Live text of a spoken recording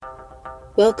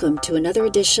Welcome to another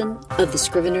edition of the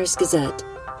Scrivener's Gazette,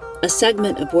 a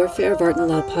segment of Warfare of Art and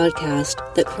Law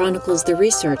podcast that chronicles the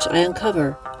research I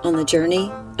uncover on the journey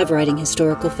of writing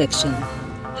historical fiction.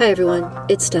 Hi everyone,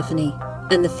 it's Stephanie,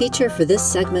 and the feature for this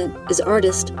segment is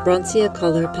artist Bronsja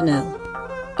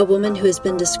Koller-Pinel, a woman who has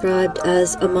been described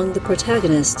as among the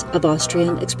protagonists of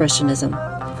Austrian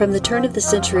Expressionism. From the turn of the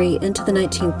century into the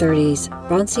 1930s,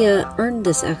 Bronsja earned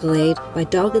this accolade by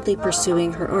doggedly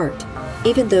pursuing her art.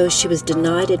 Even though she was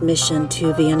denied admission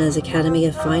to Vienna's Academy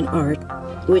of Fine Art,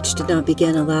 which did not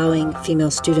begin allowing female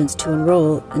students to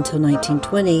enroll until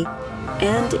 1920,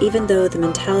 and even though the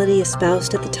mentality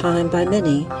espoused at the time by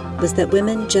many was that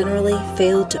women generally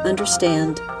failed to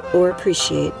understand or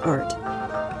appreciate art.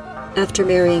 After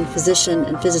marrying physician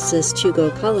and physicist Hugo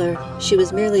Koller, she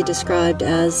was merely described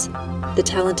as the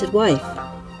talented wife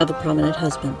of a prominent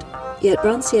husband. Yet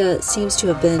Bronsja seems to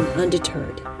have been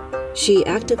undeterred. She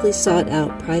actively sought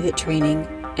out private training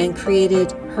and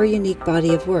created her unique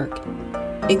body of work,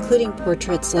 including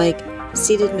portraits like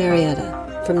Seated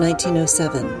Marietta from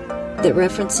 1907 that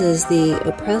references the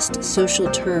oppressed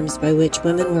social terms by which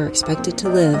women were expected to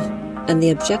live and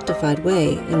the objectified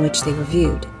way in which they were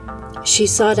viewed. She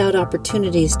sought out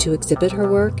opportunities to exhibit her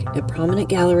work at prominent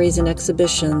galleries and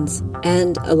exhibitions,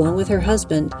 and, along with her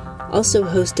husband, also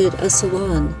hosted a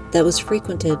salon that was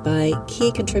frequented by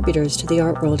key contributors to the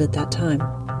art world at that time,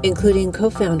 including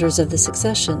co-founders of the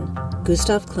Succession,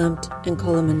 Gustav Klimt and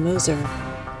Koloman Moser,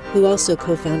 who also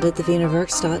co-founded the Wiener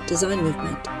Werkstatt design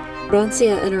movement.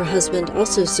 Bronsja and her husband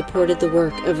also supported the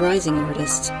work of rising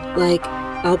artists like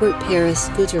Albert Paris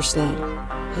Gütersloh,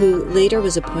 who later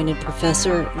was appointed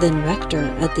professor, then rector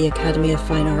at the Academy of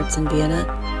Fine Arts in Vienna,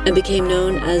 and became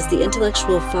known as the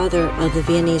intellectual father of the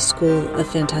Viennese school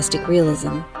of fantastic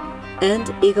realism, and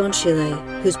Egon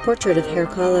Schiele, whose portrait of Herr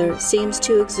Koller seems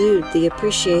to exude the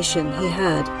appreciation he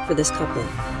had for this couple.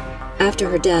 After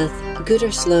her death,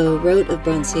 Gütersloh wrote of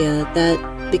Bronsja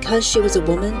that because she was a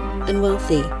woman and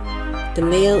wealthy, the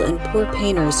male and poor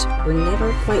painters were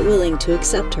never quite willing to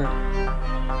accept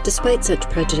her. Despite such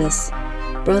prejudice,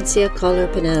 Bronsja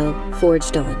Koller-Pinel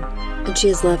forged on, and she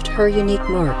has left her unique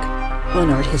mark on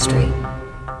art history.